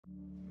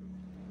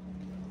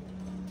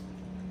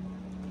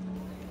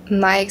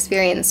My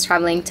experience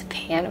traveling to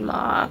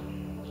Panama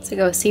to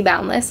go see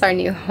Boundless, our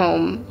new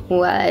home,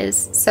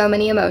 was so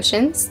many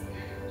emotions.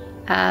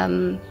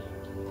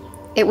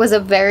 It was a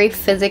very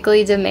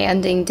physically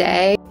demanding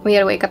day. We had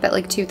to wake up at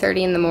like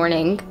 2:30 in the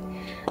morning.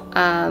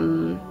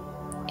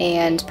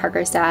 And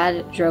Parker's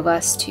dad drove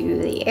us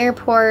to the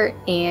airport,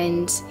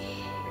 and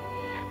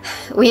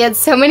we had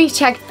so many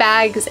checked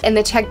bags, and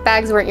the checked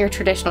bags weren't your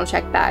traditional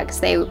checked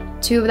bags.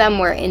 Two of them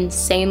were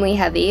insanely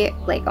heavy,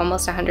 like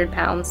almost 100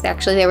 pounds.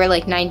 Actually, they were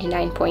like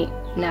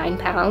 99.9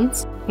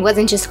 pounds. It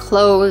wasn't just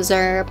clothes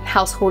or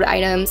household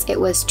items, it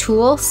was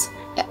tools.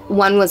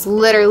 One was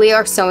literally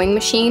our sewing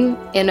machine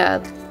in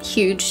a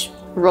huge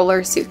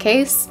roller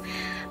suitcase.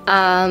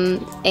 And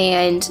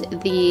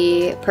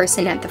the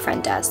person at the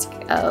front desk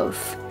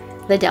of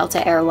the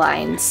Delta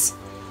Airlines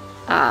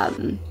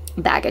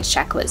baggage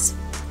check was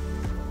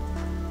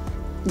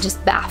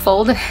just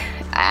baffled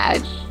at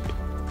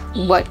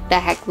what the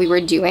heck we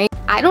were doing.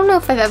 I don't know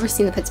if I've ever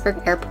seen the Pittsburgh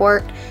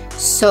airport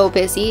so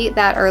busy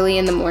that early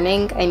in the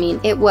morning. I mean,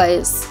 it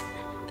was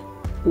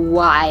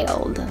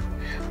wild.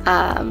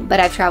 But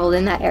I've traveled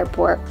in that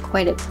airport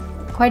quite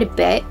a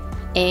bit,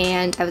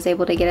 and I was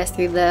able to get us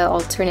through the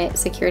alternate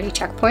security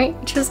checkpoint,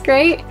 which was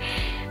great.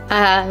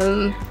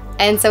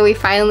 And so we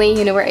finally,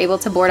 you know, were able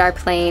to board our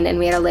plane, and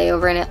we had a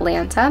layover in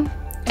Atlanta.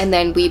 And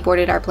then we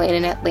boarded our plane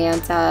in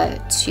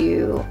Atlanta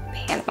to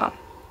Panama.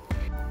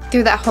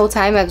 Through that whole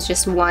time, I was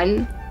just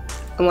I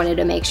wanted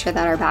to make sure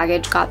that our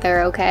baggage got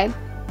there okay.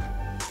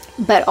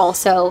 But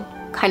also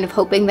kind of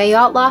hoping they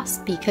got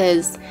lost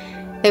because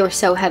they were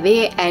so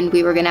heavy and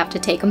we were gonna have to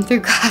take them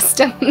through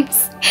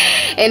customs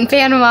in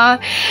Panama.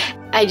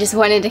 I just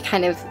wanted to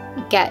kind of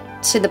get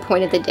to the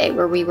point of the day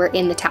where we were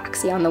in the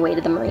taxi on the way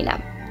to the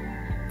marina.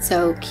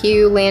 So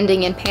cue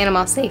landing in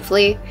Panama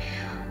safely.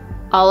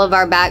 All of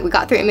our bags, we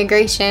got through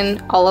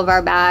immigration, all of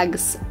our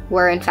bags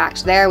were in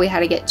fact there. We had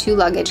to get 2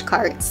 luggage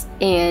carts,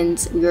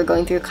 and we were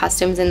going through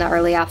customs in the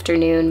early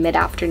afternoon,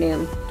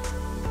 mid-afternoon.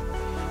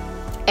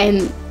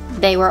 And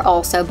they were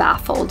also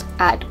baffled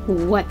at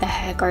what the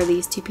heck are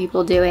these 2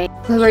 people doing.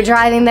 We were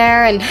driving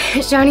there, and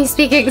Johnny's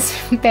speaking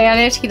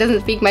Spanish. He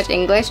doesn't speak much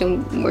English,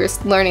 and we're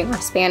learning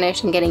our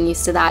Spanish and getting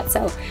used to that,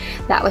 so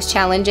that was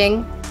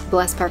challenging.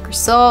 Bless Parker's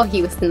soul,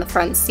 he was in the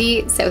front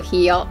seat, so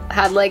he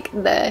had like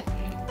the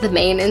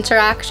main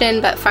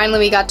interaction. But finally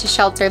we got to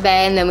Shelter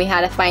Bay, and then we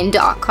had to find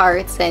dock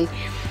carts, and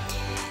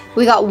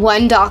we got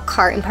 1 dock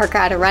cart, and Parker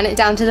had to run it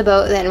down to the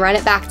boat, then run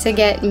it back to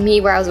get me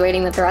where I was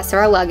waiting with the rest of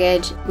our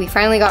luggage. We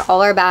finally got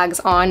all our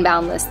bags on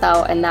Boundless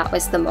though, and that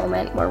was the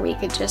moment where we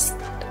could just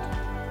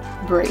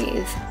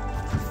breathe.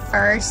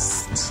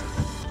 First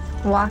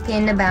walk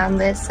into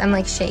Boundless, I'm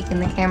like shaking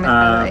the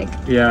camera.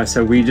 Yeah,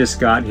 so we just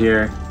got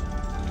here.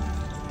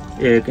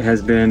 It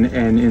has been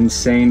an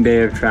insane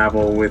day of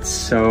travel with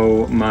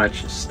so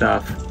much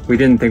stuff. We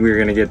didn't think we were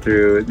going to get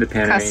through the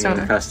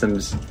Panamanian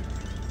customs.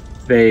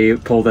 They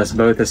pulled us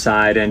both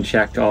aside and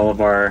checked all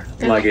of our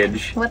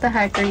luggage. What the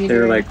heck are you doing? They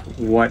were like,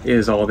 what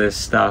is all this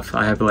stuff?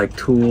 I have like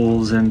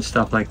tools and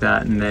stuff like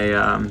that, and they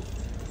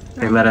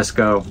let us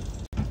go.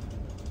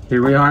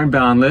 Here we are in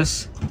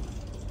Boundless,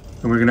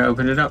 and we're going to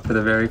open it up for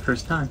the very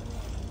first time.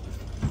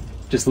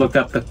 Just looked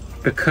up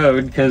the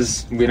code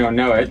because we don't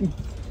know it.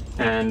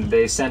 And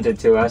they sent it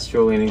to us,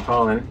 Julian and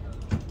Colin.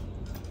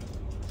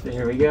 So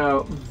here we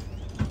go.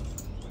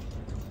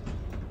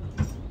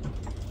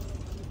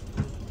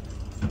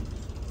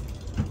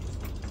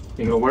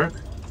 Think it'll work?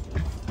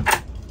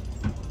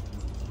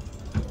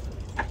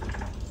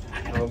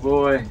 Oh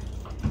boy.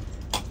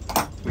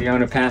 We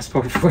own a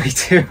Passport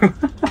 42.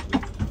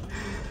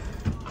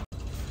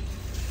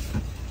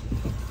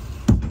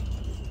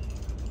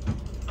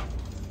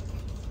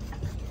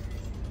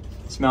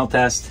 Smell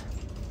test.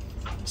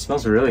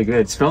 Smells really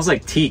good. It smells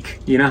like teak.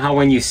 You know how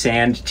when you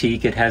sand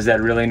teak, it has that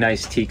really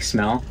nice teak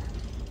smell?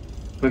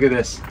 Look at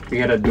this. We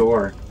got a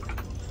door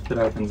that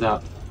opens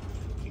up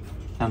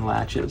and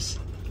latches.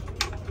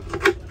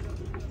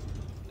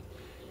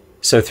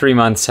 So 3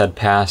 months had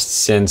passed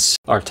since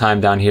our time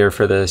down here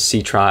for the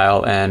sea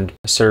trial and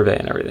survey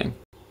and everything.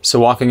 So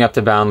walking up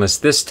to Boundless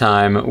this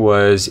time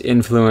was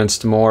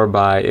influenced more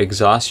by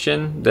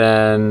exhaustion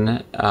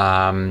than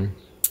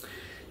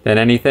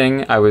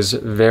anything. I was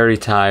very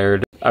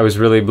tired. I was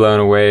really blown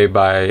away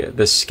by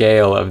the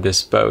scale of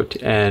this boat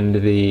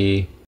and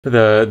the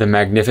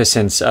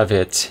magnificence of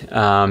it.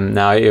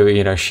 Now,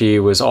 you know, she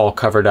was all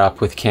covered up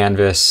with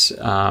canvas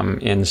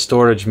in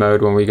storage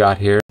mode when we got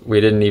here.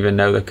 We didn't even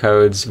know the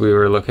codes. We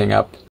were looking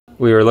up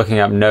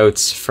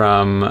notes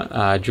from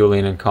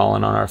Julian and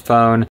Colin on our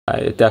phone.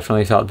 It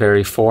definitely felt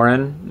very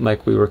foreign,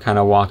 like we were kind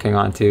of walking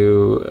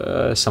onto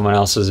someone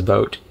else's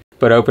boat.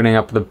 But opening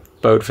up the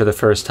boat for the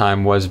first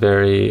time was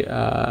it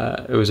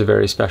was a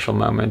very special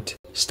moment.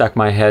 Stuck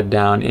my head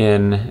down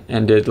in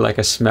and did like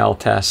a smell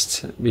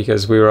test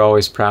because we were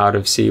always proud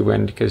of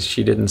Seawind because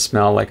she didn't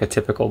smell like a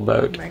typical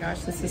boat. Oh my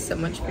gosh, this is so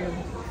much beer.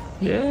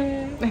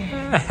 Yeah.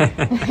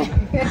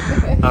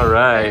 All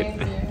right.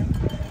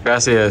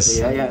 Gracias.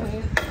 Yeah.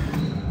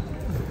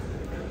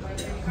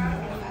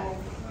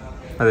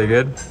 Are they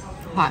good?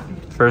 Hot.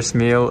 First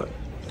meal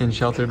in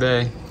Shelter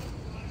Bay.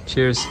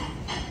 Cheers.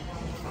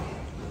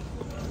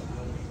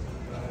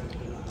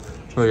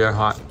 Oh, yeah,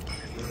 hot.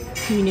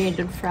 You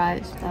needed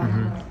fries.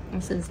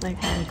 This is like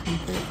our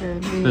comfort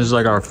food. This is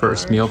like our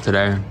first meal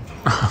today.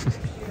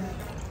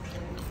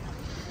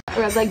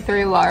 We had like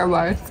 3 water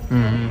bars.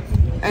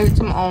 And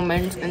some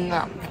almonds and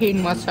that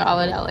quinoa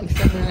salad at like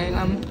 7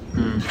 a.m.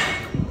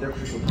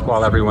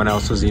 While everyone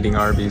else was eating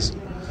Arby's.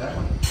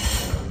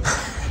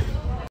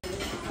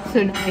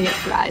 So now I get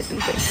fries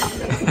and fish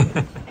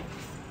tacos.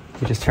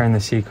 We just turned the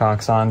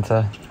Seacocks on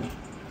to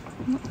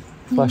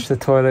flush the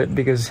toilet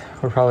because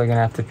we're probably gonna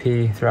have to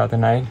pee throughout the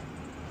night.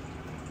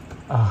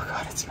 Oh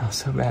God, it smells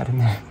so bad in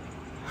there.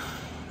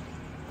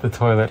 The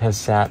toilet has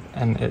sat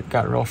and it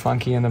got real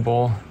funky in the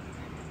bowl.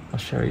 I'll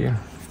show you.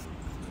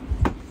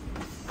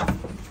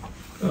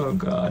 Oh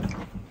God.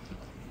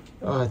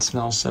 Oh, it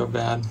smells so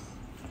bad.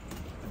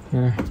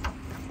 Here,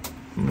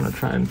 I'm gonna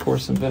try and pour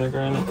some vinegar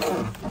in it.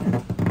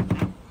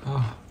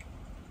 Oh.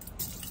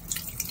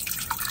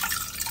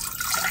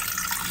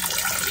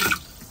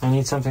 I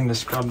need something to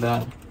scrub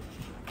that.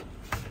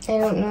 I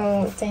don't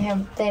know if they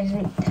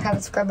didn't have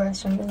a scrub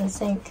brush under the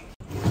sink.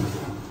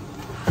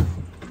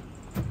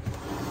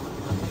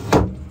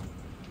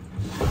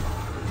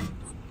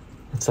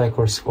 It's like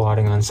we're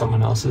squatting on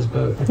someone else's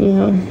boat.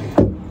 Yeah.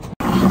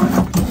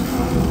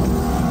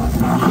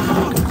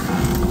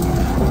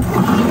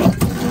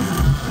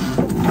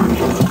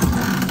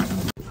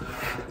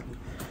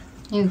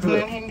 You come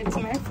out here and get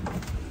some air?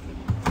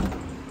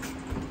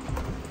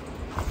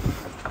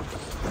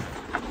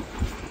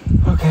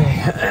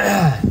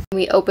 Okay.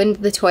 We opened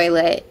the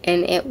toilet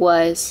and it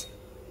was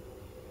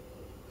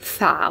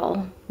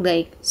foul,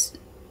 like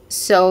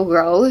so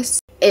gross.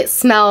 It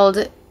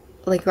smelled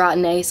like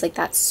rotten eggs, like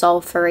that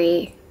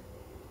sulfury,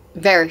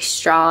 very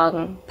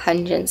strong,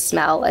 pungent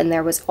smell. And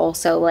there was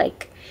also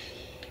like,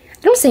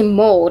 I don't say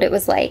mold, it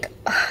was like,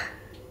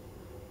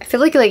 I feel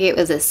like it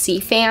was a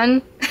sea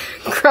fan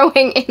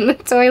growing in the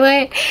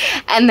toilet.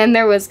 And then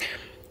there was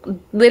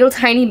little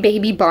tiny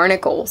baby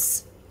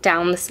barnacles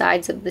down the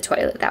sides of the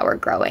toilet that were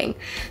growing.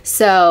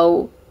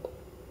 So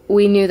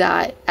we knew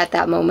that at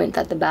that moment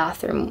that the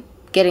bathroom,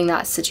 getting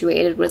that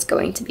situated was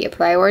going to be a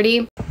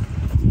priority.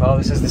 Well,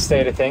 this is the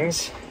state of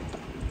things.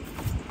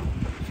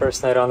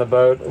 First night on the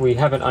boat. We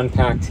haven't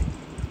unpacked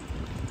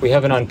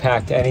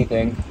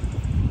anything.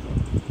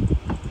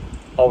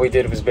 All we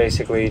did was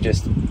basically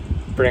just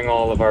bring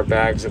all of our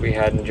bags that we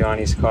had in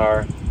Johnny's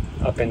car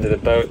up into the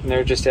boat, and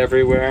they're just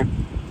everywhere.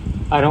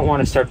 I don't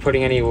want to start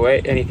putting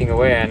anything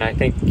away, and I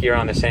think you're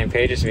on the same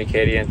page as me,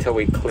 Katie, until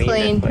we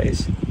clean the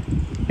place.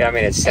 Yeah, I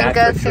mean, it's sat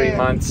for 3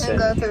 months. And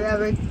go through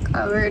every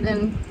cupboard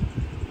and...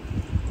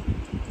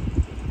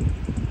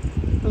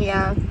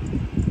 Yeah.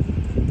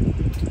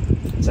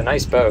 It's a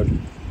nice boat,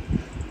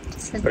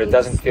 but it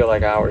doesn't feel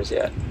like ours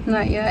yet.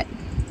 Not yet.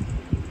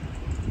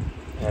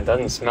 And it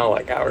doesn't smell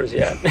like ours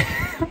yet.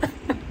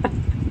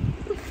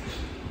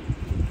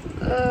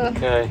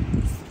 Okay.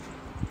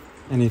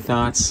 Any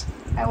thoughts?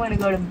 I want to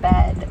go to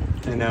bed.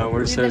 I know,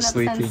 we're so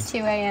sleepy. We've been up since 2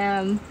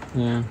 a.m.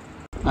 Yeah.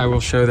 I will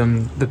show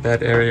them the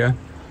bed area.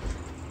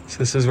 So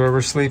this is where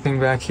we're sleeping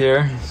back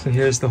here. So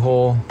here's the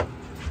whole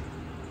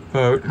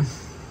boat.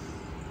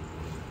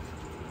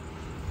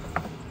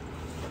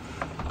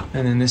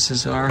 And then this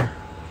is our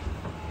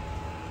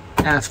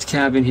aft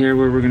cabin here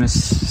where we're gonna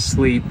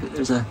sleep.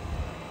 There's a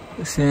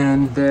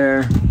fan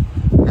there.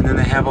 And then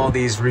they have all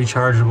these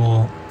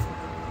rechargeable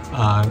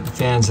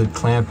fans that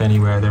clamp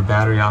anywhere. They're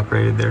battery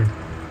operated.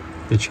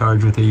 They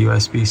charge with a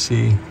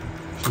USB-C,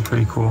 which is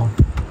pretty cool.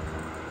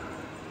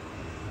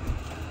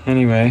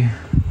 Anyway,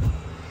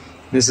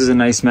 this is a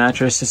nice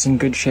mattress. It's in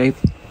good shape.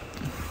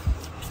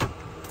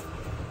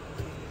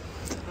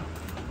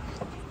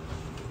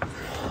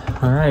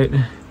 All right.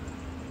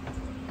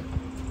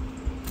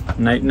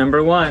 Night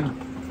number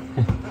 1.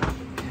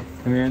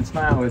 Come here and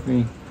smile with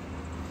me.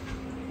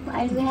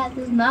 Why do we have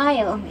to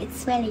smile?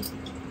 It's sweaty.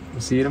 We'll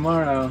see you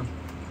tomorrow.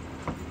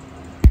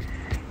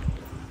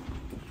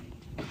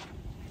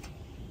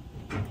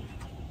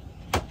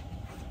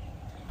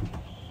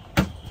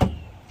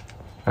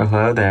 Oh,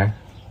 hello there.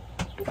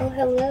 Oh,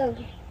 hello.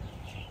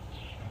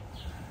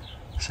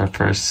 It's our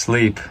first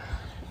sleep.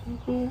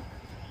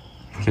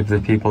 Give the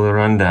people the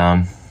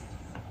rundown.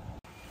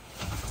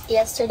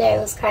 Yesterday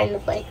was kind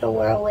of like a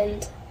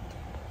whirlwind.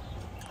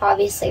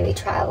 Obviously, we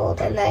traveled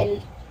and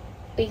then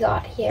we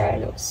got here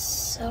and it was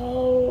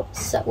so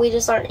we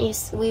just aren't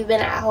used to, we've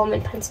been at home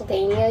in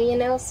Pennsylvania, you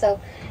know, so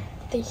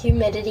the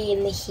humidity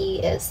and the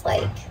heat is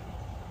like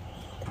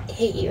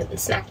hit you and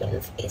smack you in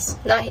the face.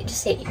 Not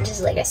just hit you,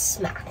 just like a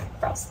smack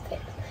across the face.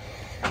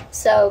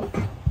 So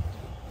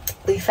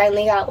we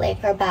finally got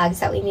like our bags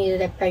that we needed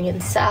to bring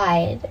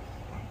inside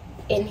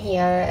in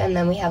here, and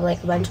then we have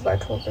like a bunch of our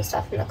tools and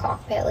stuff in the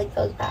cockpit, like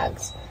those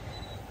bags.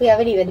 We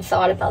haven't even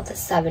thought about the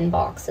 7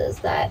 boxes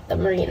that the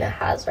marina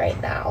has right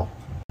now.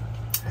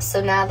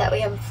 So now that we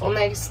have a full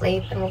night of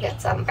sleep and we'll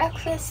get some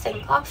breakfast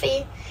and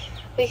coffee,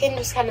 we can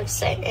just kind of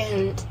sit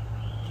and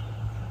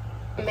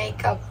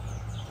make up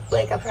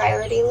like a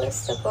priority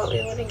list of what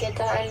we want to get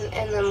done,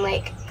 and then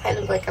like kind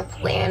of like a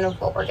plan of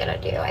what we're gonna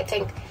do. I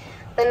think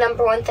the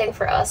number one thing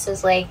for us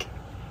is like,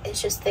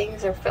 it's just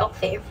things are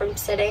filthy from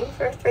sitting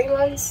for 3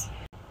 months.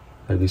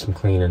 Gotta do some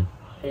cleaning.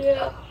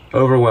 Yeah.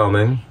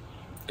 Overwhelming,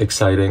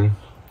 exciting,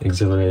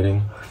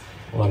 exhilarating,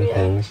 a lot of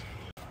things.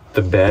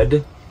 The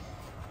bed,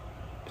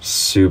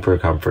 super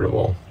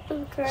comfortable.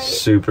 Okay.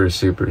 Super,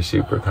 super,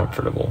 super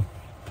comfortable.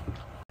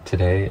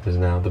 Today is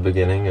now the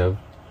beginning of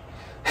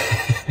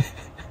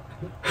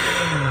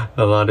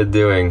a lot of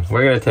doing.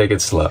 We're gonna take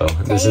it slow.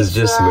 This is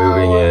just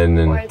moving in,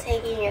 and we're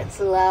taking it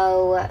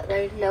slow.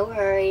 There's no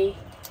hurry.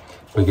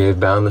 We gave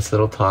Boundless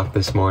little talk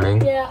this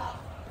morning. Yeah.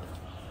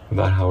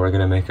 About how we're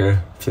gonna make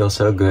her feel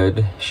so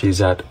good.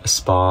 She's at a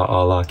spa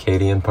a la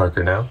Katie and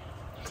Parker now.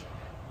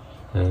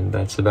 And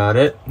that's about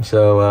it.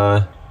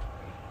 So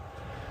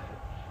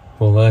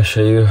we'll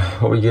show you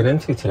what we get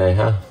into today,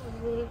 huh?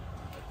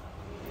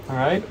 All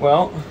right,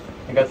 well,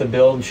 I got the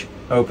bilge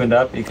opened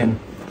up. You can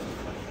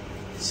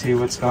see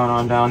what's going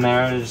on down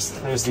there.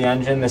 There's the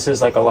engine. This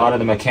is like a lot of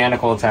the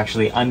mechanical. It's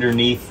actually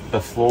underneath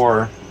the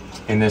floor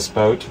in this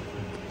boat.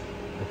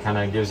 It kind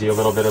of gives you a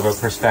little bit of a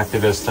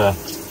perspective as to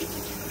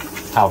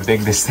how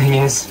big this thing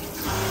is.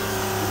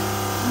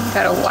 You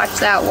gotta watch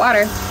that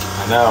water.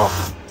 I know.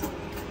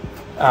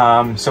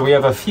 So we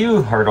have a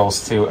few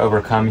hurdles to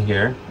overcome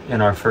here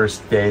in our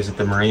first days at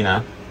the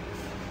marina.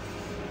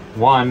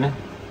 One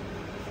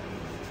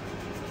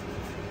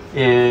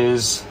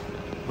is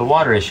the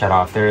water is shut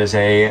off. There is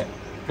a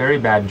very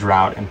bad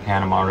drought in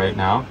Panama right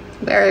now.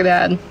 Very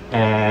bad.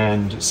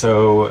 And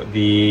so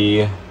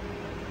the,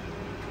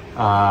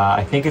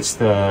 I think it's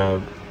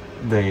the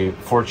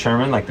Fort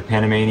Sherman, like the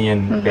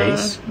Panamanian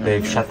base,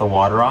 they've shut the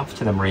water off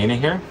to the marina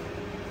here.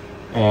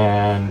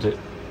 And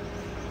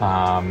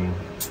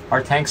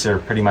our tanks are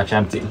pretty much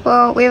empty.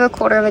 Well, we have a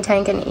quarter of a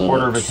tank in each.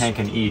 Quarter of a tank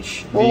in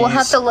each. Well, we'll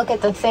have to look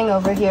at the thing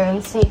over here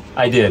and see.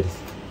 I did.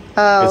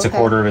 Oh, it's a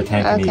quarter of a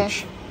tank in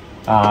each.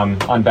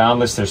 On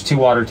Boundless, there's 2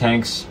 water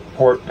tanks,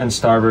 port and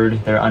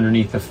starboard. They're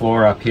underneath the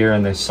floor up here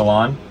in the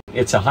salon.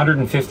 It's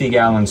 150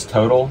 gallons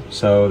total,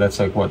 so that's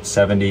like, what,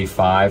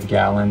 75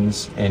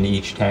 gallons in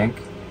each tank?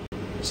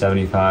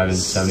 75 and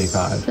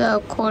 75. So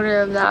a quarter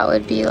of that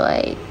would be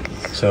like...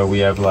 So we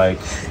have like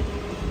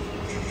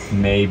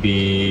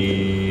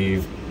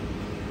maybe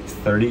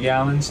 30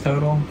 gallons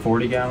total,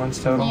 40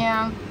 gallons total.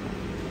 Yeah.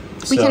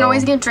 We can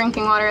always get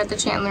drinking water at the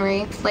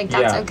chandlery. Like,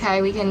 that's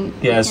okay. We can...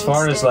 Yeah, as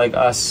far as like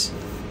us,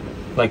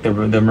 like the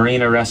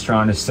marina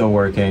restaurant is still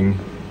working.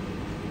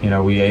 You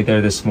know, we ate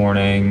there this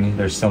morning.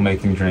 They're still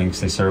making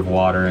drinks. They serve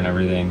water and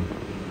everything.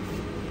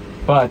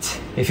 But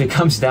if it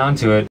comes down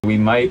to it, we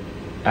might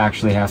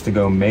actually have to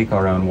go make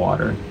our own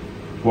water.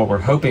 What we're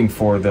hoping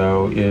for,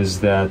 though, is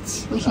that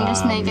we can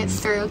just make it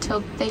through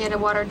till they get a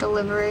water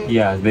delivery.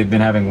 Yeah, they've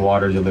been having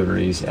water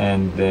deliveries,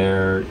 and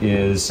there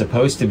is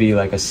supposed to be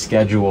like a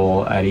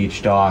schedule at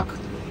each dock,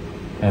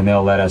 and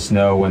they'll let us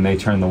know when they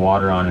turn the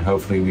water on, and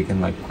hopefully we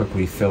can like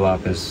quickly fill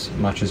up as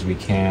much as we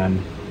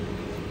can.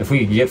 If we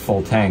could get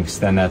full tanks,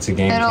 then that's a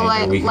game changer. It'll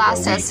like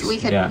last us. We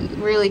could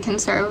really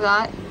conserve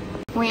that.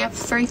 We have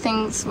 3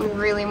 things we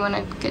really want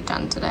to get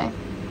done today.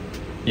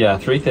 Yeah,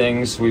 3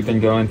 things we've been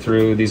going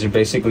through. These are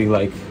basically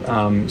like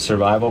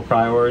survival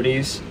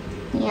priorities.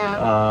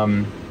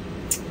 Yeah.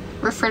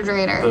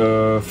 Refrigerator.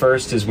 The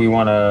first is we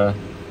want to,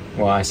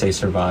 well, I say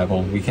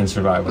survival. We can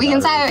survive without We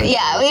can survive,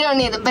 yeah, we don't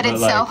need it, but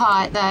it's like, so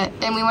hot that,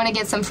 and we want to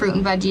get some fruit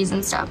and veggies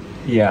and stuff.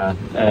 Yeah,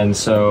 and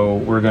so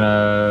we're going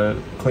to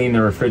clean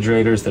the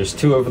refrigerators. There's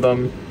 2 of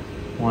them,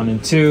 1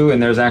 and 2,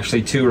 and there's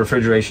actually 2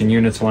 refrigeration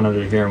units, one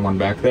under here and one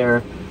back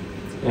there.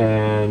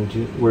 And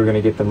we're going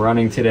to get them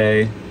running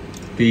today.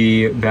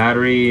 The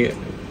battery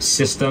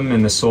system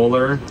and the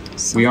solar,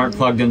 we aren't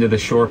plugged into the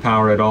shore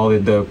power at all.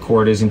 The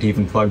cord isn't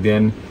even plugged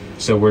in,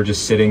 so we're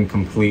just sitting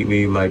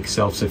completely like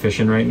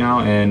self-sufficient right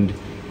now, and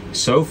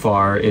so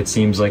far it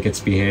seems like it's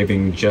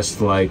behaving just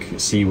like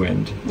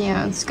Seawind.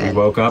 Yeah, it's good. We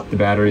woke up, the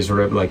batteries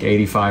were at like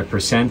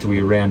 85%.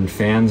 We ran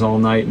fans all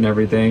night and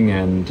everything,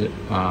 and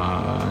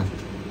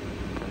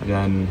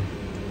then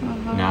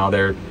now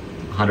they're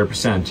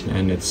 100%,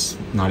 and it's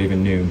not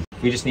even noon.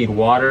 We just need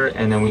water,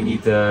 and then we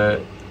need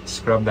to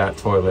scrub that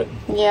toilet.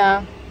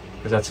 Yeah.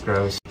 Because that's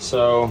gross.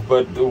 So,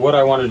 but what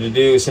I wanted to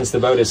do, since the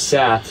boat is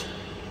sat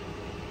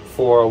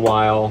for a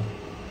while,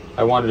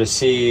 I wanted to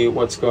see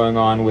what's going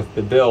on with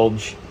the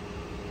bilge,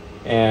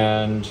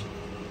 and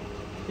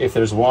if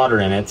there's water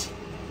in it,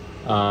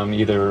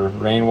 either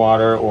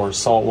rainwater or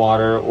salt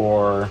water,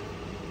 or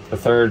the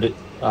third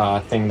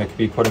thing that could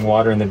be putting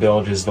water in the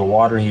bilge is the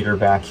water heater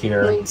back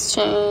here. Needs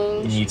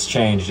changed. Needs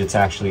changed. It's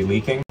actually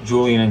leaking.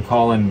 Julian and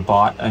Colin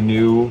bought a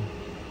new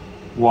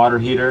water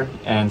heater,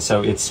 and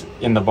so it's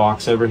in the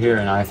box over here,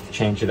 and I have to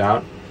change it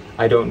out.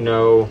 I don't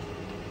know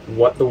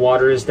what the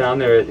water is down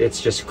there. It's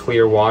just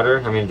clear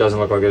water. I mean, it doesn't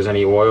look like there's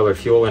any oil or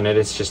fuel in it.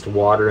 It's just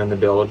water in the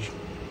bilge.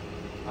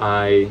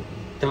 I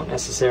don't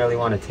necessarily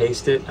want to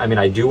taste it. I mean,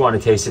 I do want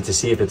to taste it to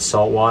see if it's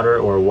salt water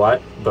or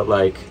what, but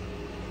like,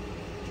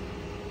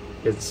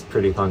 it's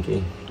pretty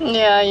funky.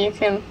 Yeah, you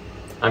can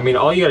I mean,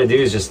 all you gotta do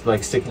is just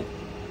like stick it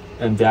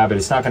and dab it.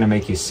 It's not gonna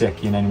make you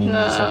sick, you know what I mean?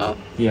 No.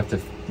 You have to,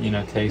 you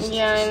know, taste.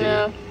 Yeah, I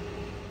know.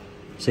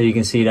 So you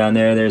can see down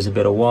there, there's a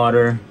bit of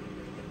water.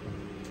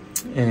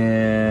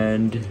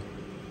 And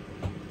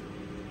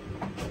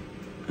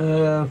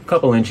a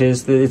couple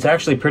inches. It's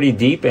actually pretty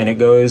deep, and it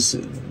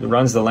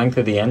runs the length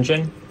of the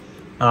engine.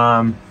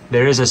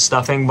 There is a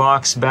stuffing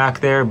box back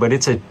there, but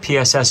it's a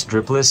PSS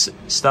dripless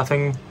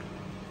stuffing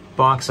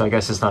box. So I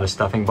guess it's not a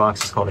stuffing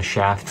box, it's called a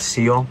shaft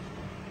seal.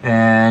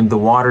 And the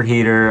water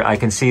heater, I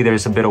can see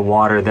there's a bit of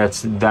water. That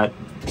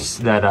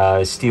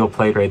steel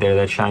plate right there,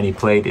 that shiny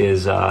plate,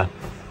 is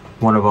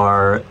one of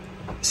our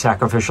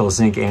sacrificial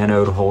zinc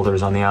anode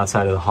holders on the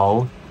outside of the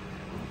hull.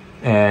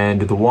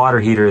 And the water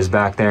heater is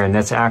back there, and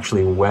that's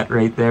actually wet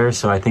right there.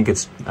 So I think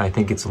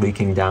it's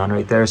leaking down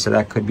right there. So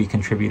that could be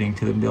contributing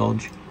to the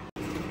bilge.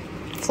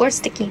 Floor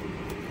sticky.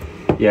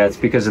 Yeah, it's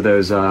because of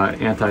those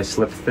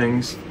anti-slip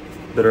things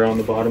that are on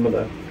the bottom of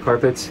the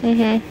carpets. Mm-hmm.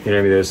 You know what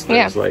I mean? Those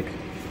things like.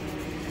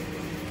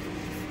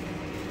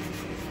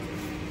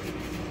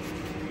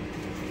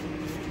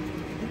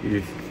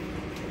 Alright,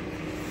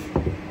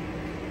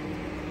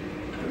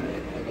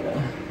 I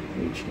gotta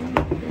reach down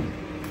here.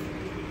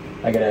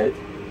 I gotta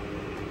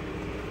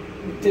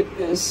dip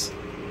this.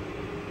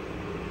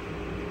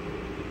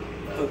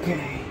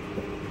 Okay.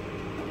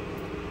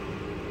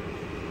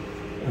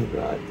 Oh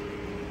God.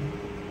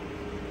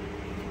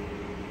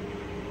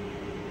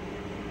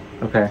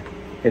 Okay,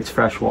 it's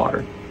fresh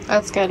water.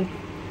 That's good.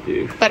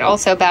 Dude. But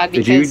also bad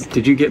because...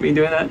 Did you get me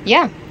doing that?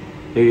 Yeah.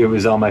 It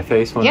was on my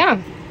face?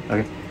 Yeah.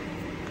 Okay.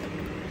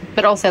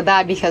 But also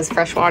bad because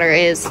fresh water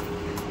is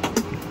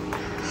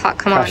hot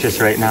commodity.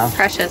 Precious right now.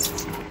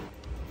 Precious.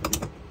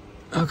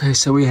 Okay,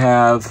 so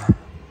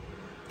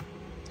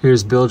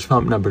here's bilge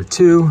pump number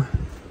 2.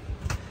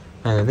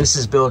 And this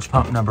is bilge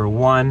pump number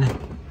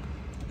 1.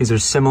 These are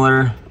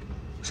similar.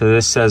 So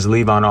this says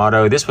leave on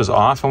auto. This was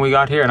off when we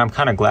got here, and I'm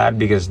kind of glad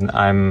because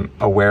I'm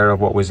aware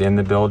of what was in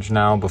the bilge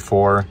now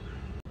before.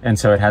 And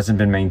so it hasn't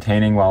been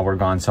maintaining while we're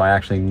gone, so I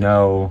actually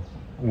know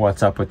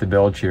what's up with the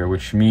bilge here,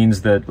 which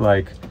means that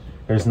like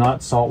there's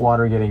not salt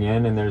water getting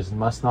in, and there's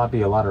must not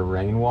be a lot of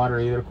rainwater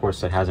either. Of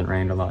course, it hasn't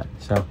rained a lot.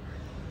 So,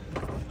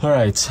 all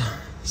right,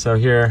 so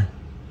here,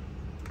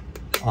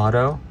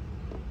 auto.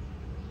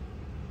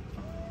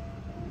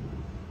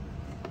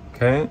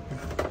 Okay.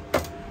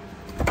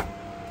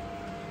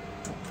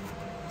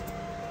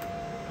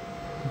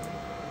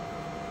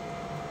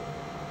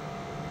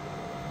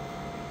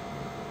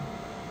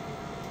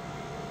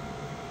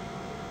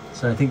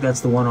 So I think that's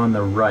the one on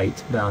the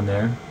right down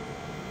there.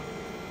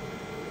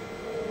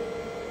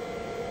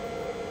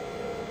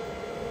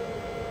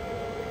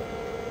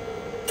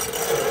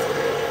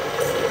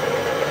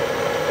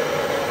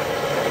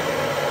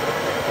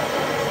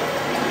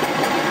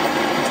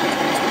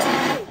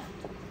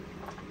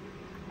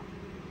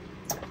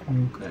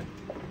 Okay.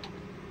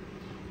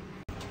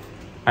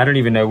 I don't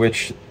even know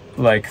which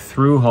like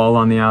through hull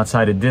on the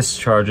outside it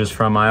discharges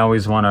from. I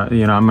always want to,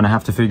 you know, I'm going to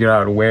have to figure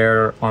out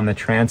where on the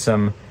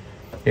transom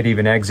it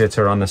even exits,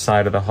 or on the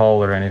side of the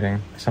hull or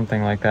anything,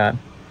 something like that.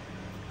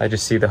 I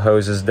just see the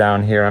hoses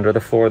down here under the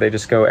floor. They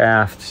just go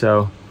aft.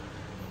 So,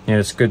 you know,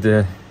 it's good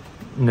to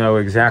know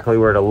exactly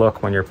where to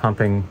look when you're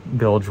pumping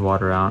bilge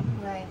water out.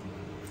 Right.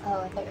 Oh,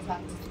 I thought you were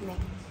talking to me.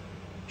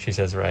 She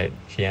says right.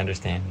 She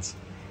understands.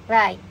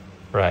 Right.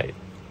 Right.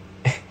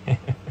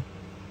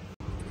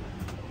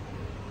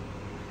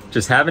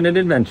 Just having an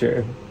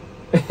adventure.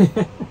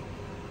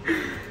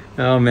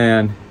 Oh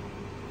man.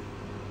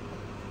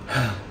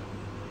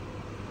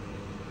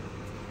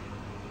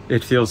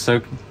 It feels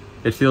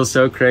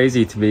so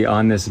crazy to be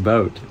on this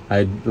boat.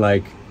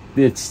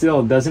 It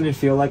still doesn't it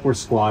feel like we're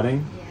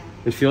squatting?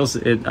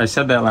 Yeah. I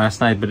said that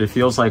last night, but it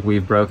feels like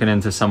we've broken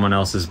into someone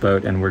else's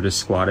boat and we're just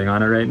squatting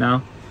on it right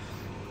now.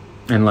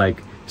 And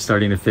like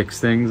starting to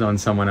fix things on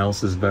someone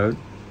else's boat.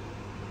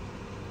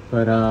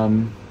 But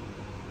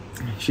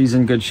she's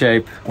in good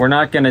shape. We're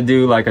not gonna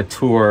do like a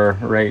tour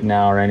right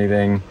now or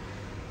anything.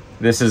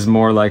 This is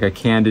more like a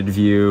candid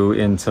view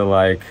into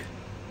like,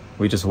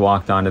 we just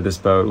walked onto this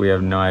boat. We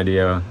have no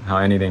idea how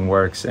anything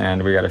works,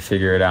 and we got to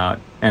figure it out.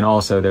 And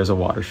also, there's a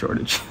water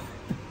shortage.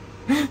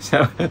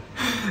 So,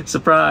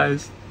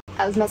 surprise.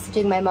 I was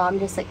messaging my mom,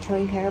 just like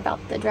telling her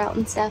about the drought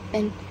and stuff,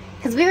 and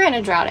because we were in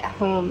a drought at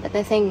home. But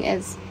the thing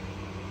is,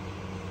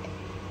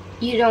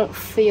 you don't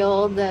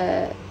feel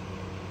the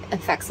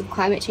effects of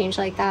climate change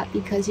like that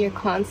because you're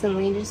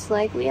constantly just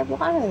like, we have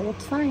water,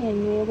 it's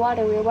fine. We have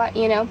water,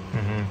 you know.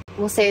 Mm-hmm.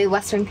 We'll say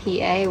Western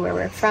PA, where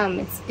we're from,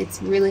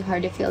 it's really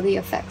hard to feel the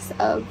effects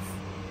of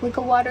like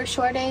a water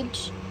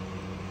shortage.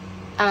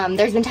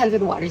 There's been times where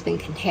the water's been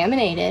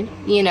contaminated,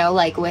 you know,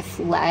 like with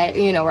lead,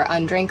 you know, or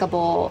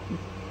undrinkable,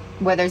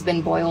 where there's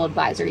been boil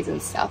advisories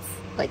and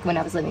stuff, like when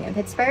I was living in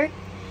Pittsburgh.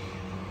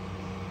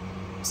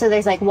 So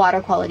there's like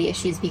water quality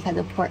issues because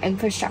of poor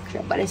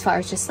infrastructure. But as far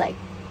as just like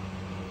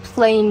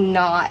plain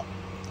not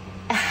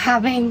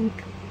having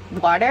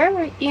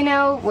water, you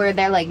know, where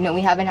they're like, no,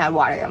 we haven't had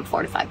water in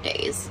 4 to 5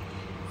 days,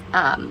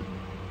 and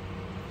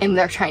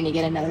they're trying to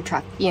get another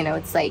truck, you know,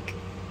 it's like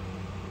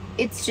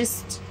it's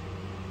just,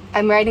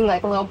 I'm writing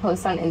like a little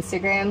post on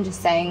Instagram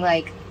just saying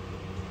like,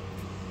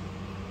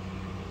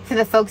 for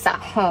the folks at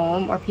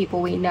home or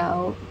people we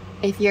know,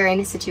 if you're in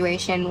a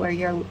situation where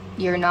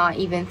you're not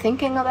even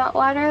thinking about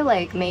water,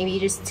 like maybe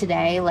just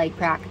today, like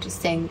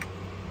practicing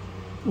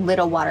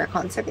little water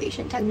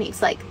conservation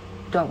techniques, like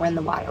don't run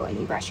the water when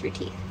you brush your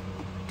teeth.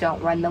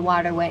 Don't run the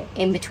water when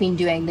in between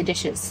doing the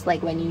dishes,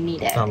 like when you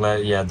need it.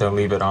 Don't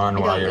leave it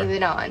on while you're... Don't leave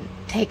it on.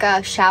 Take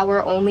a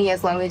shower only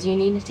as long as you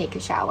need to take a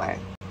shower.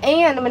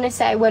 And I'm gonna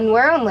say, when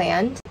we're on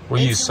land,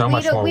 we use so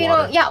much more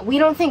water. We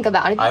don't think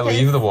about it. I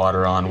leave the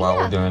water on while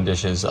we're doing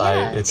dishes.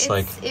 Yeah,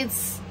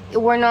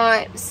 we're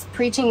not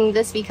preaching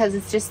this because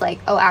it's just like,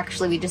 oh,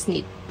 actually we just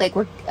need, like,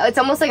 it's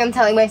almost like I'm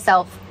telling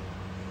myself,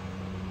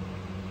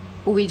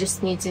 we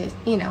just need to,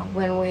 you know,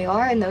 when we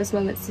are in those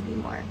moments, to be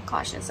more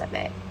cautious of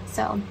it.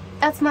 So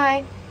that's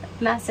my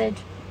message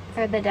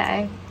for the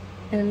day,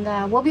 and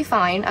we'll be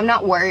fine. I'm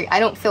not worried. I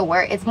don't feel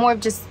worried. It's more of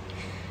just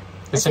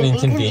it's an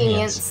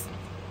inconvenience.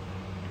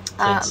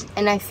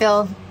 And I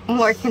feel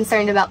more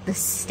concerned about the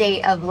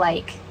state of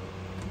like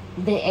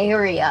the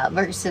area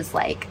versus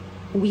like,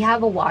 we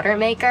have a water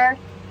maker.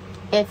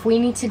 If we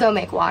need to go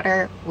make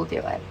water, we'll do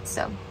it.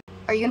 So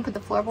are you gonna put the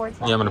floorboards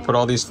back? Yeah, I'm gonna put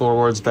all these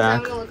floorboards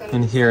back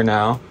in here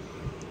now.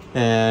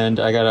 And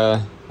I get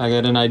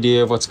an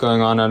idea of what's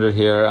going on under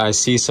here. I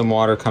see some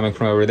water coming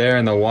from over there,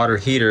 and the water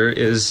heater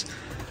is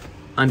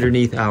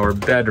underneath our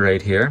bed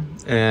right here.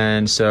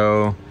 And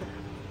so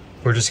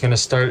we're just gonna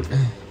start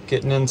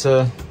getting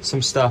into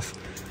some stuff.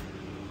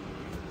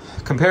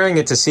 Comparing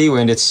it to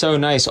Seawind, it's so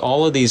nice.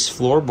 All of these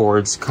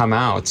floorboards come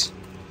out.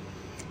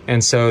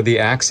 And so the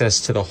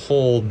access to the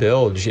whole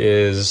bilge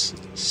is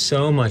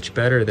so much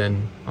better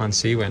than on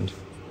Seawind.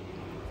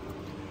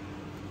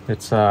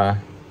 It's, well,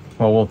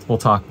 we'll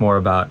talk more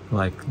about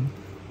like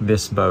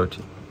this boat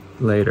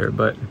later,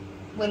 but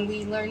when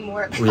we learn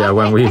more about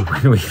when we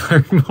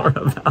learn more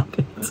about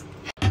it.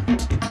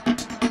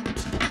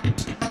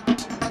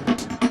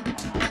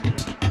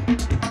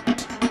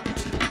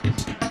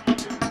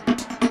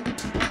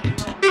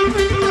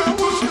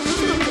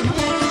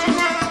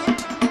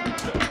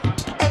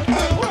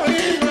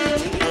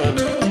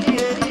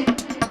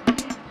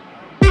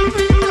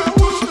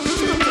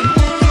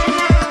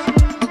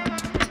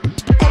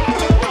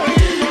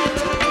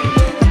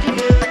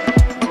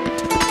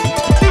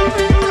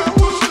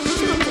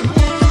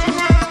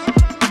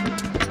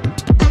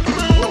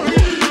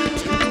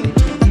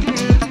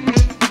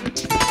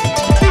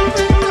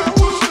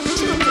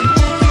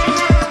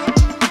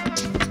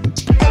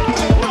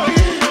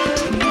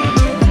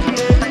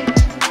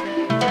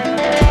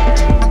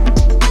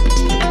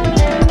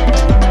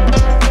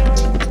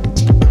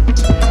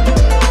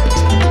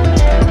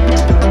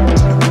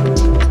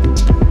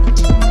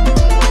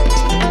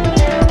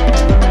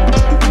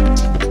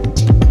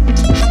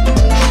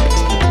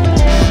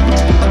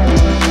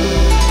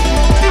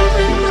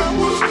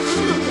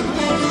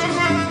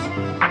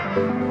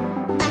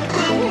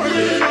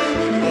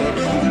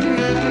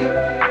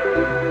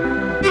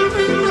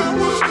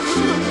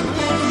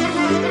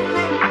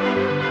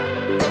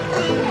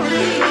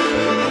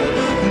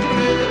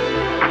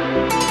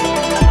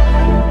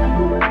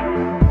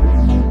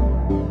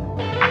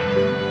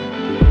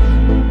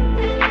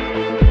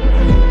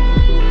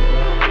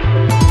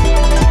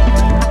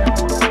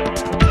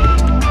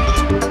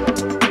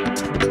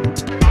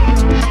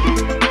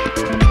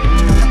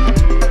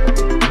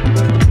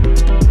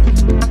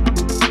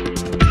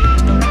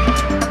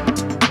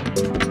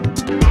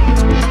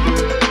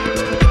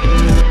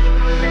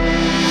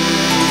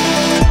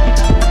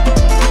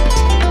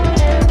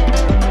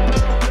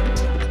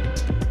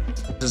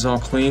 Is all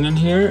clean in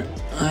here.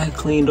 I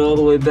cleaned all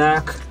the way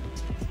back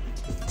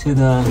to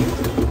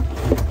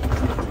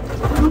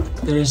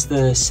there's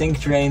the sink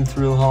drain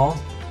through hull.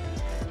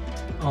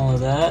 All of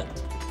that.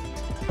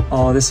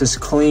 All this is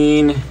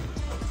clean.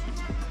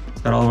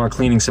 Got all of our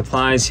cleaning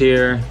supplies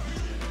here.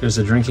 There's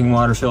a drinking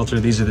water filter.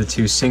 These are the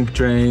two sink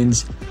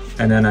drains.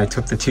 And then I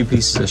took the two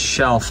pieces of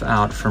shelf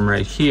out from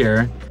right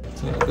here.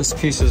 Yeah, this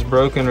piece is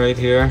broken right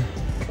here.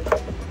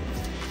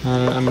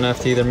 I'm gonna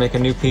have to either make a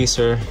new piece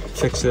or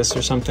fix this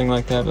or something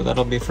like that, but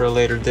that'll be for a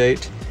later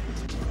date.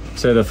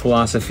 So the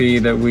philosophy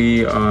that we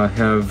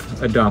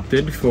have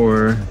adopted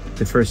for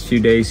the first few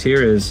days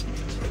here is,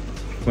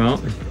 well,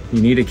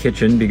 you need a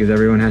kitchen because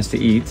everyone has to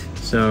eat.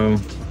 So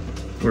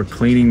we're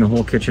cleaning the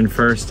whole kitchen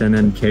first, and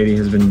then Katie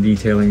has been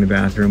detailing the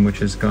bathroom, which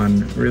has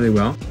gone really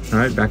well. All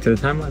right, back to the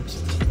time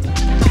lapse.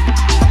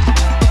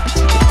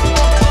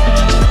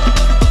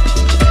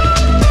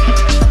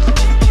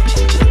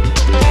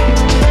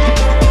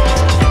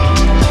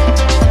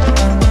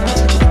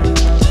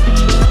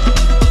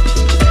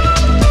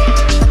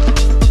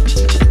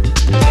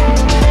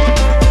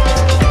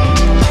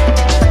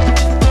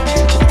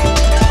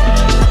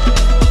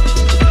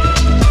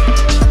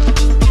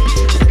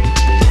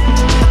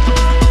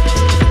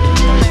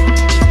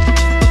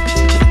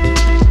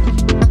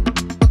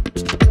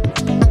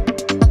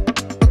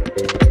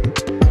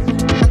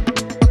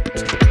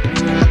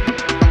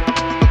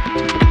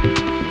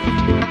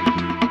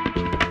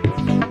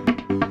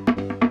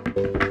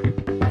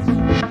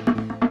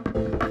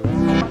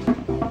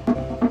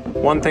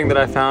 one thing that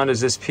I found is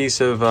this piece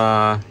of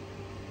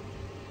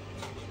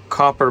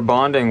copper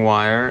bonding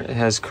wire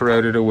has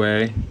corroded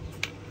away,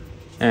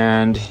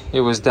 and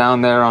it was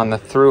down there on the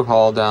through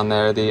hull down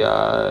there,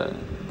 the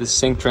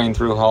sink drain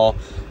through hull,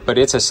 but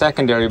it's a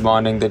secondary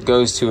bonding that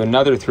goes to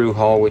another through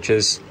hull, which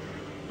is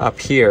up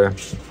here,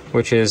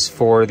 which is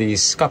for the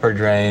scupper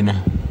drain.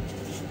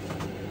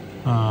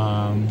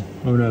 Oh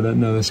no,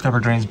 the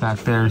scupper drain's back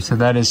there, so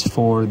that is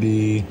for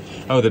the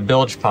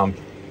bilge pump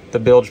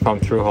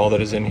through hull that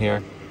is in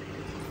here.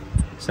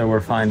 So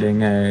we're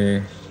finding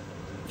a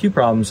few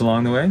problems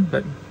along the way,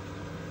 but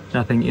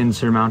nothing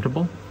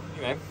insurmountable.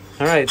 Anyway,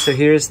 all right, so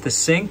here's the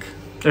sink,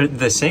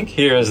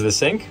 here is the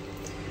sink.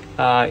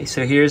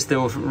 So here's the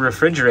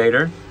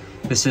refrigerator.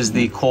 This is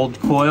the cold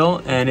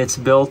coil, and it's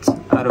built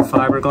out of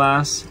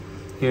fiberglass.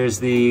 Here's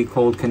the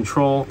cold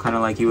control, kind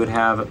of like you would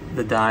have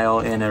the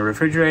dial in a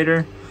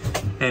refrigerator.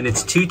 And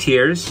it's 2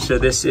 tiers, so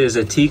this is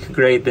a teak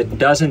grate that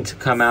doesn't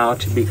come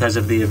out because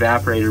of the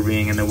evaporator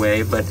being in the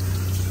way, but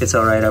it's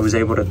all right. I was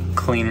able to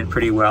clean it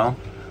pretty well.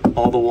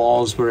 All the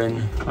walls are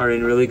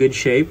in really good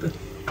shape.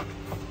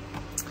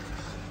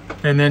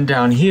 And then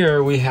down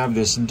here we have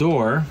this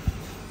door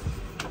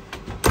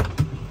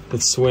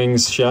that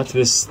swings shut.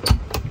 This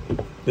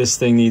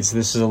thing this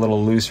is a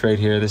little loose right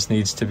here. This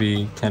needs to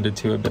be tended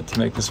to a bit to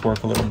make this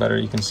work a little better.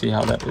 You can see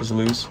how that is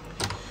loose.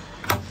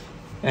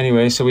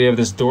 Anyway, so we have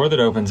this door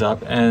that opens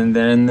up, and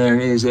then there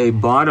is a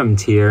bottom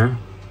tier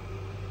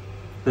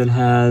that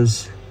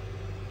has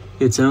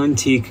its own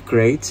teak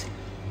grate.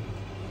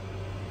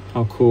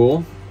 How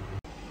cool.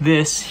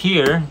 This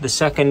here, the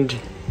second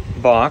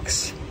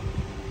box,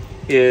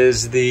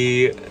 is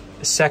the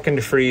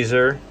second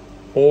freezer,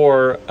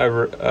 or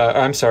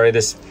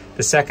the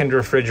second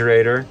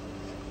refrigerator,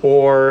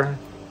 or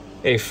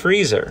a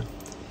freezer.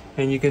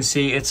 And you can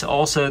see it's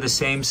also the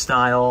same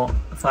style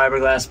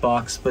fiberglass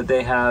box, but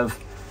they have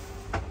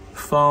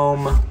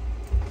foam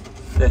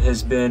that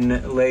has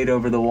been laid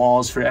over the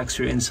walls for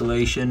extra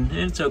insulation.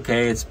 It's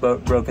okay, it's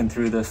broken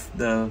through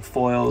the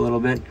foil a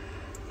little bit.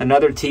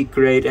 Another teak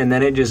grate, and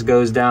then it just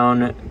goes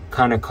down,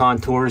 kind of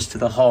contours to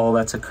the hull.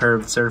 That's a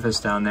curved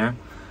surface down there.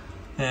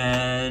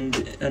 And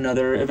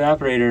another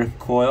evaporator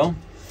coil.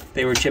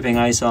 They were chipping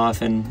ice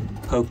off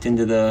and poked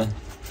into the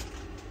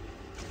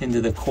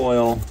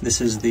coil.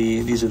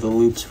 These are the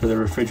loops for the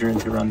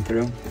refrigerant to run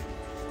through.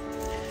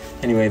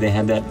 Anyway, they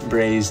had that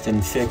brazed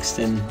and fixed,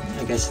 and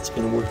I guess it's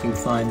been working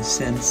fine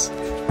since.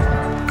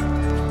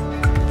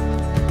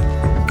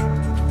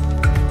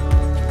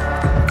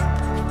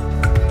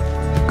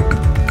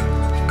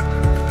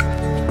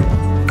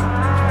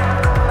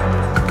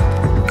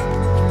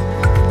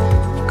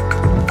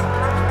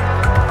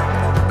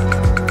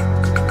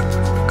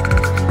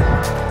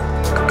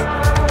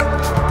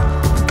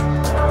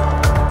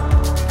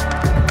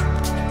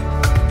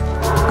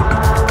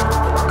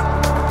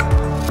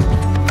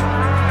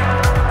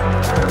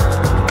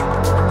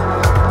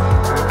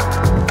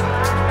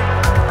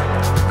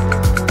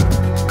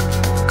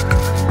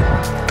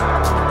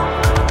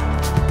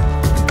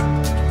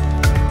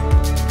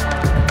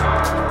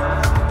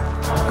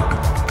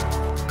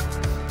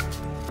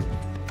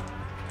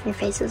 Your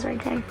face is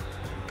right there.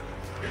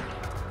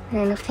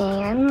 And a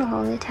fan,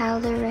 all the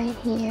towels are right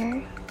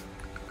here.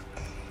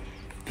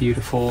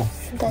 Beautiful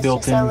That's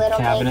built-in just a little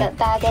cabinet makeup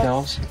bag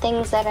shelves. of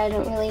things that I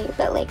don't really,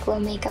 but like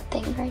little makeup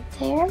thing right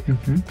there.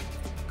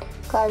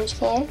 Garbage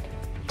can.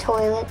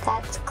 Toilet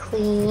that's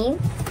clean.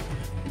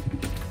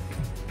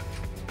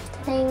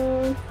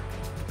 Ding.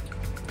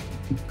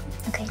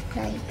 Okay,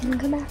 now you can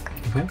go back.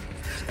 Okay.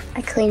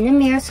 I cleaned the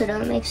mirror so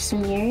don't make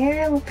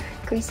smear your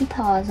greasy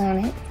paws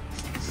on it.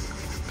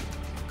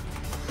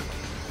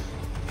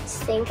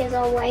 Sink is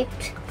all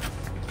wiped.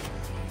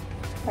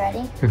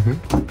 Ready?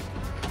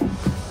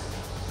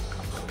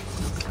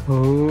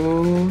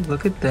 Oh,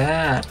 look at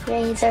that.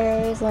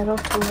 Razors, little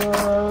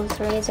tools,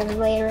 razor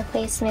blade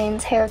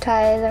replacements, hair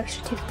ties,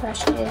 extra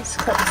toothbrushes,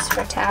 clips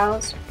for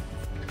towels.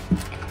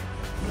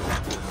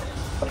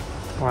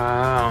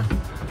 Wow.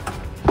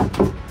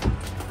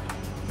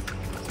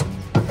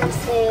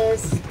 This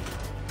is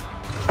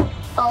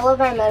all of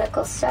our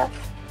medical stuff,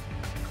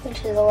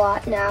 which is a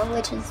lot now,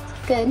 which is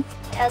good.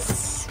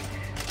 Tests,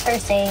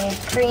 first aid,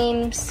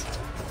 creams.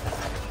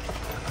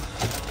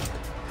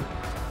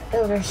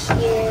 Over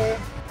here.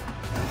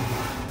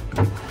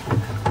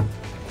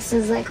 This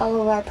is like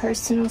all of our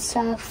personal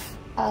stuff.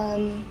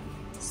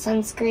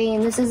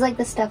 Sunscreen. This is like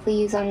the stuff we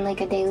use on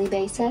like a daily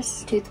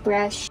basis.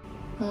 Toothbrush,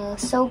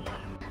 soap.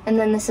 And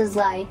then this is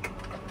like,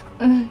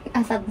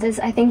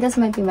 I think this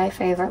might be my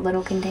favorite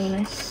little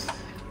container.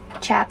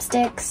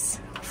 Chapsticks,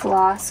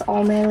 floss,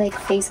 all my like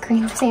face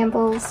cream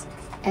samples,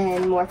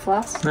 and more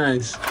floss.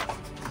 Nice.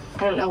 I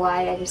don't know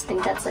why, I just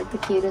think that's like the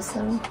cutest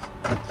thing.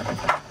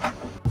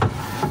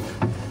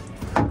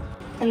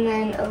 And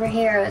then over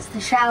here is the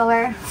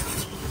shower.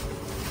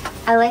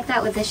 I like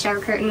that with the shower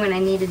curtain, when I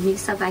needed new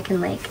stuff, I can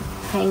like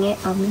hang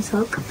it on this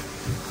hook.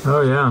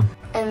 Oh yeah.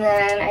 And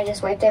then I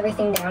just wiped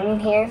everything down in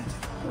here.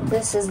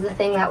 This is the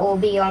thing that will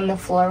be on the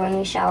floor when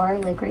we shower,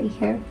 like right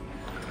here.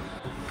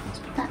 Let's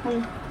put that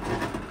one.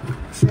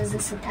 This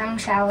is a down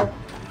shower.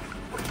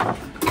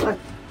 Look.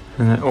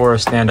 Or a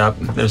stand up.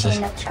 There's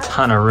a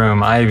ton of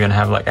room. I even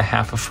have like a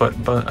half a foot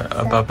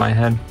above my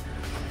head.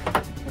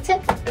 That's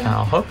it.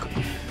 Towel hook.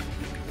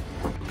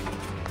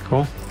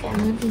 Cool.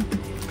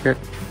 Good.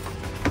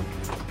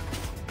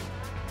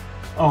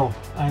 Oh,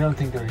 I don't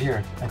think they're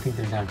here. I think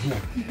they're down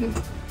here.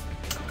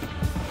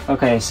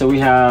 Okay, so we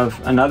have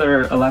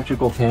another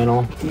electrical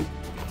panel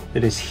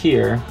that is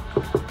here.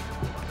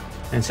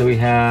 And so we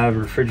have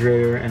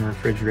refrigerator and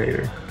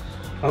refrigerator.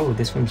 Oh,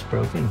 this one's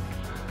broken.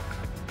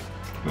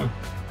 Huh.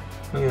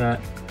 Look at that.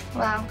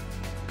 Wow.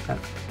 That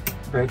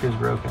breaker's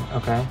broken.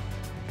 Okay.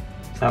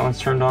 So that one's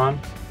turned on.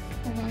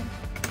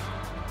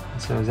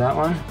 So is that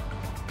one?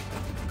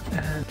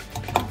 And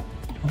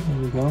oh, there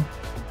we go.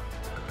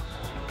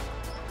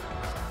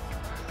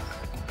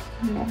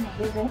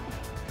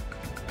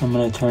 I'm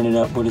gonna turn it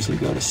up. What does it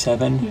go to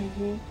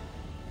 7?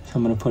 So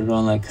I'm gonna put it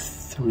on like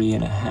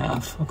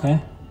 3.5.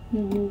 Okay.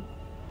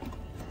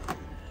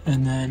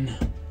 And then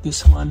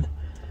this one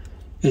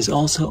is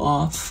also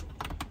off.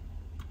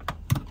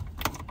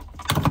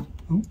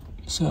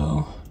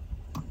 So,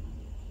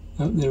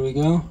 oh, there we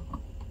go.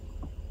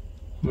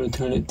 I'm gonna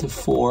turn it to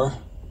 4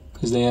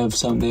 because they have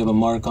a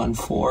mark on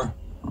 4.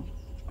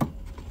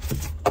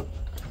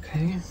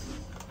 Okay.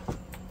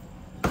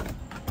 There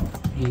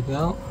you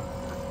go.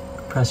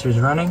 Compressor's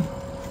running.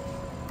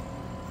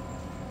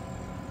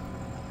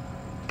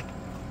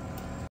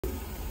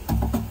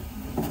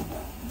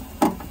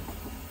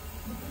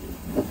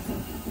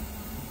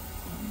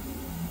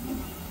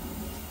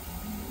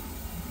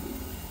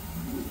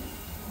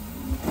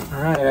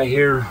 Alright, I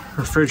hear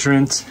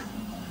refrigerant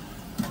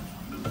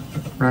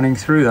running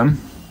through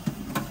them.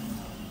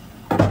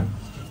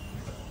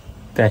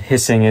 That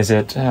hissing is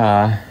it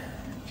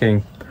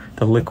getting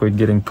the liquid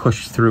getting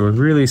pushed through a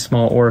really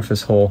small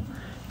orifice hole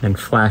and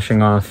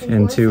flashing off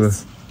into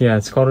orifice? Yeah,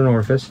 it's called an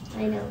orifice.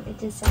 I know, it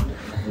does sound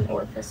like an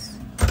orifice.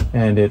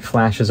 And it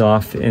flashes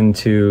off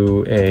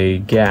into a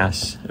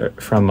gas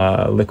from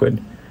a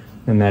liquid,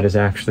 and that is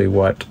actually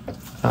what.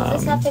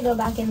 Does this have to go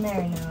back in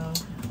there or no?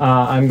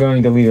 I'm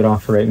going to leave it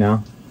off for right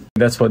now.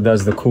 That's what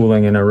does the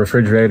cooling in a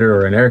refrigerator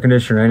or an air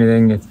conditioner or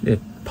anything. It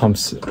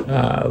pumps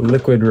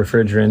liquid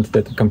refrigerant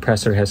that the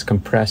compressor has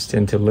compressed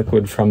into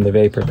liquid from the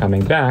vapor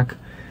coming back,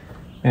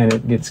 and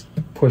it gets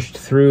pushed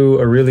through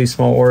a really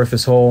small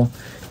orifice hole,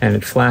 and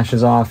it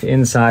flashes off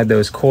inside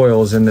those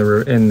coils in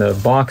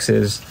the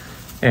boxes,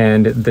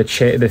 and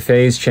the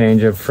phase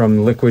change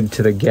from liquid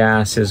to the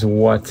gas is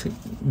what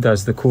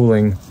does the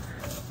cooling.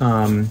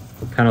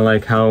 Kind of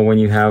like how when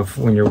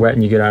you're wet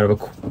and you get out of a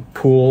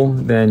pool,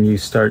 then you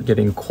start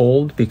getting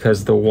cold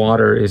because the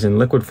water is in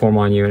liquid form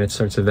on you and it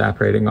starts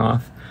evaporating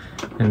off.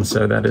 And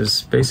so that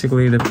is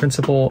basically the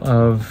principle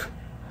of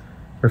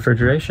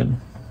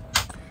refrigeration.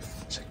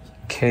 So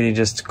Katie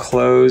just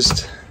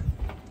closed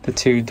the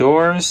 2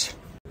 doors.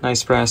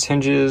 Nice brass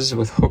hinges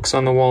with hooks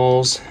on the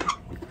walls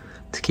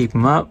to keep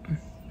them up.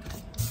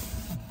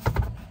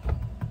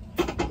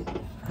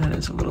 That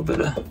is a little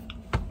bit of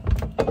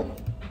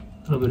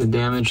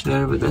damage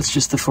there, but that's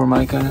just the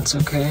Formica, that's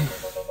okay.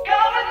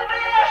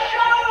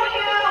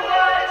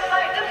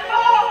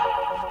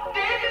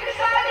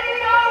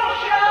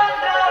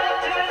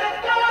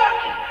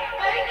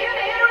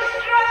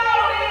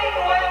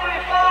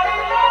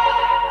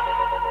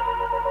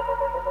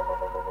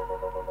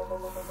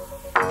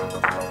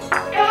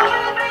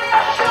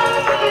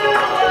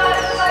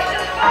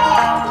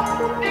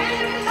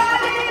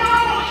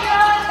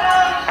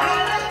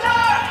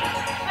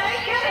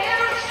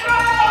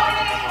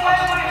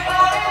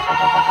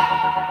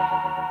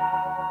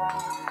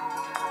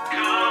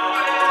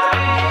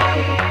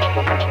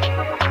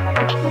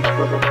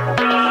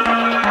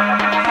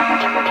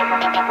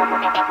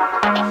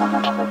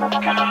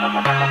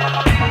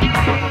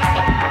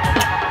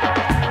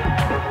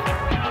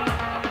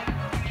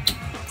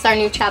 It's our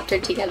new chapter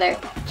together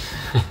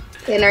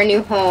in our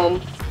new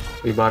home.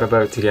 We bought a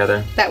boat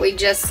together that we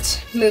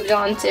just moved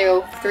on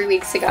to 3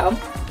 weeks ago.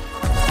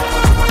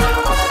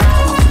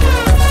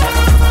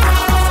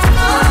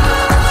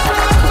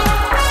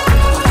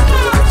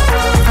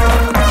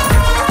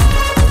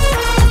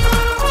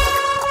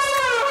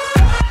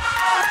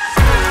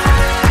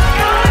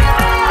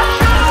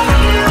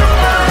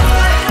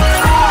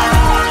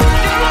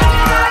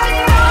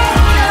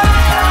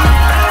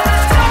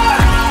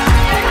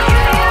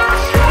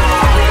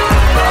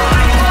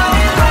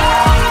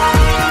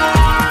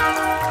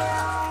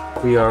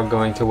 We are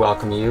going to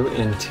welcome you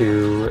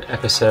into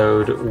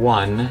episode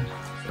 1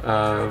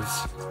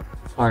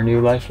 of our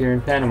new life here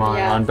in Panama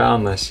on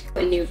Boundless.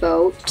 A new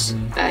boat,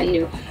 a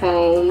new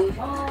home,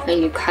 a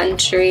new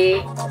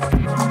country.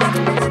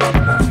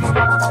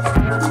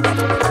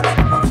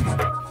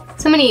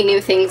 So many new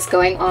things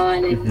going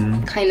on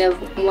and kind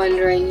of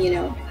wondering, you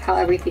know, how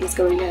everything's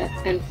going to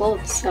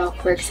unfold. So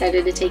we're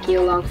excited to take you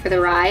along for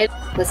the ride.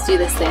 Let's do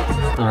this thing.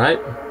 All right,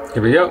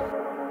 here we go.